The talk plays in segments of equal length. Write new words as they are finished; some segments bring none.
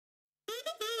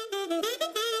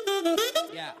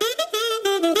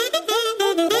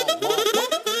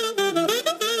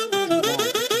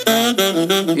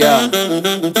Yeah.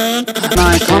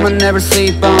 My come and never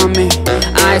sleep on me.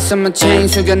 Eyes on my chain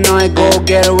숙여 너의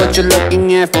고개를 what you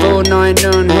looking at fool. 너의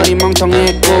눈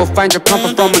흐리멍텅했고 find your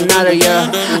comfort from another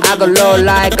yeah. I go low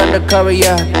like undercover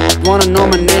yeah. Wanna know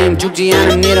my name 죽지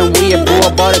않은 일은 위에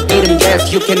부어버려 기름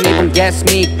Yes you can even guess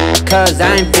me Cause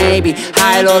I'm baby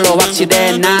high low로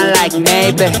확실해 not like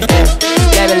maybe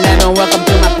Baby let me welcome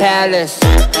to my palace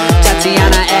찾지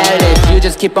않아 Alice You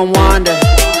just keep on wonder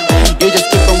You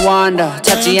just keep on wonder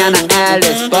찾지 않아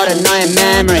Alice 버려 너의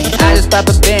memory I just pop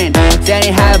a bin Danny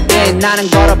how you been 나는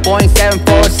걸어 Boeing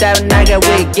 747 날 get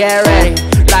weak Get ready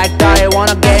Like I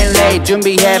wanna get late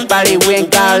준비해 빨리 We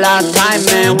ain't got a lot of time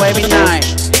man Wavy night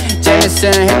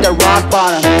Jameson hit the rock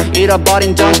bottom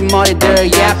잃어버린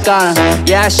정신머리들 Yeah I got 'em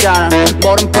Yeah I shot 'em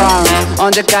모든 problems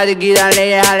언제까지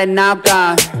기다려야 할래 Now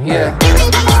gone Yeah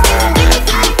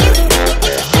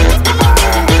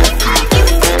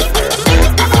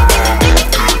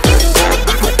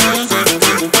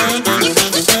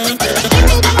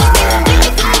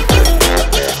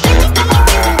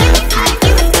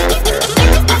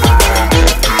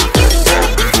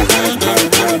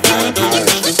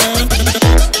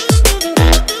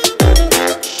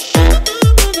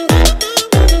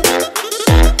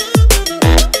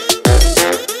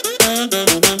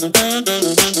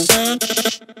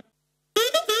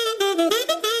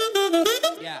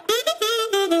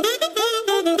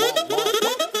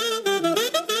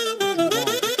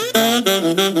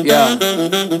Yeah.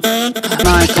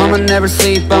 My come and never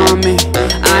sleep on me.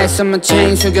 Eyes on my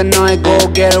chain 숙여 너의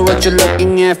고개를 what you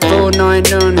looking at fool. 너의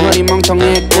눈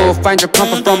흐리멍텅했고 find your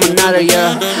comfort from another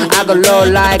yeah. I go low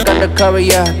like undercover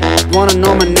yeah. Wanna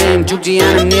know my name 죽지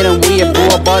않은 일은 위에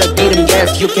부어버려 기름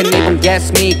Yes you can even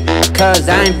guess me Cause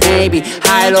I'm baby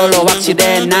high low로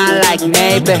확실해 not like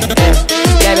maybe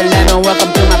Baby let me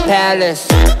welcome to my palace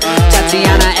찾지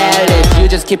않아 Alice You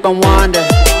just keep on wonder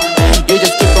You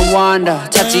just keep on wonder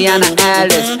찾지 않아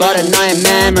Alice 버려 너의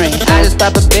memory I just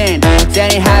pop a bin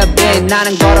Danny how you been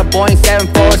나는 걸어 Boeing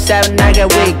 747 날 get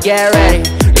weak Get ready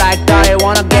Like I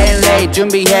wanna get late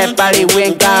준비해 빨리 We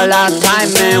ain't got a lot of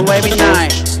time man Wavy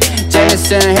night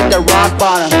Jameson hit the rock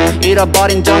bottom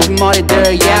잃어버린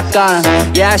정신머리들 Yeah I got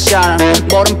 'em Yeah I shot 'em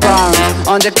모든 problems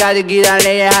언제까지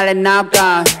기다려야 할래 Now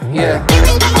gone Yeah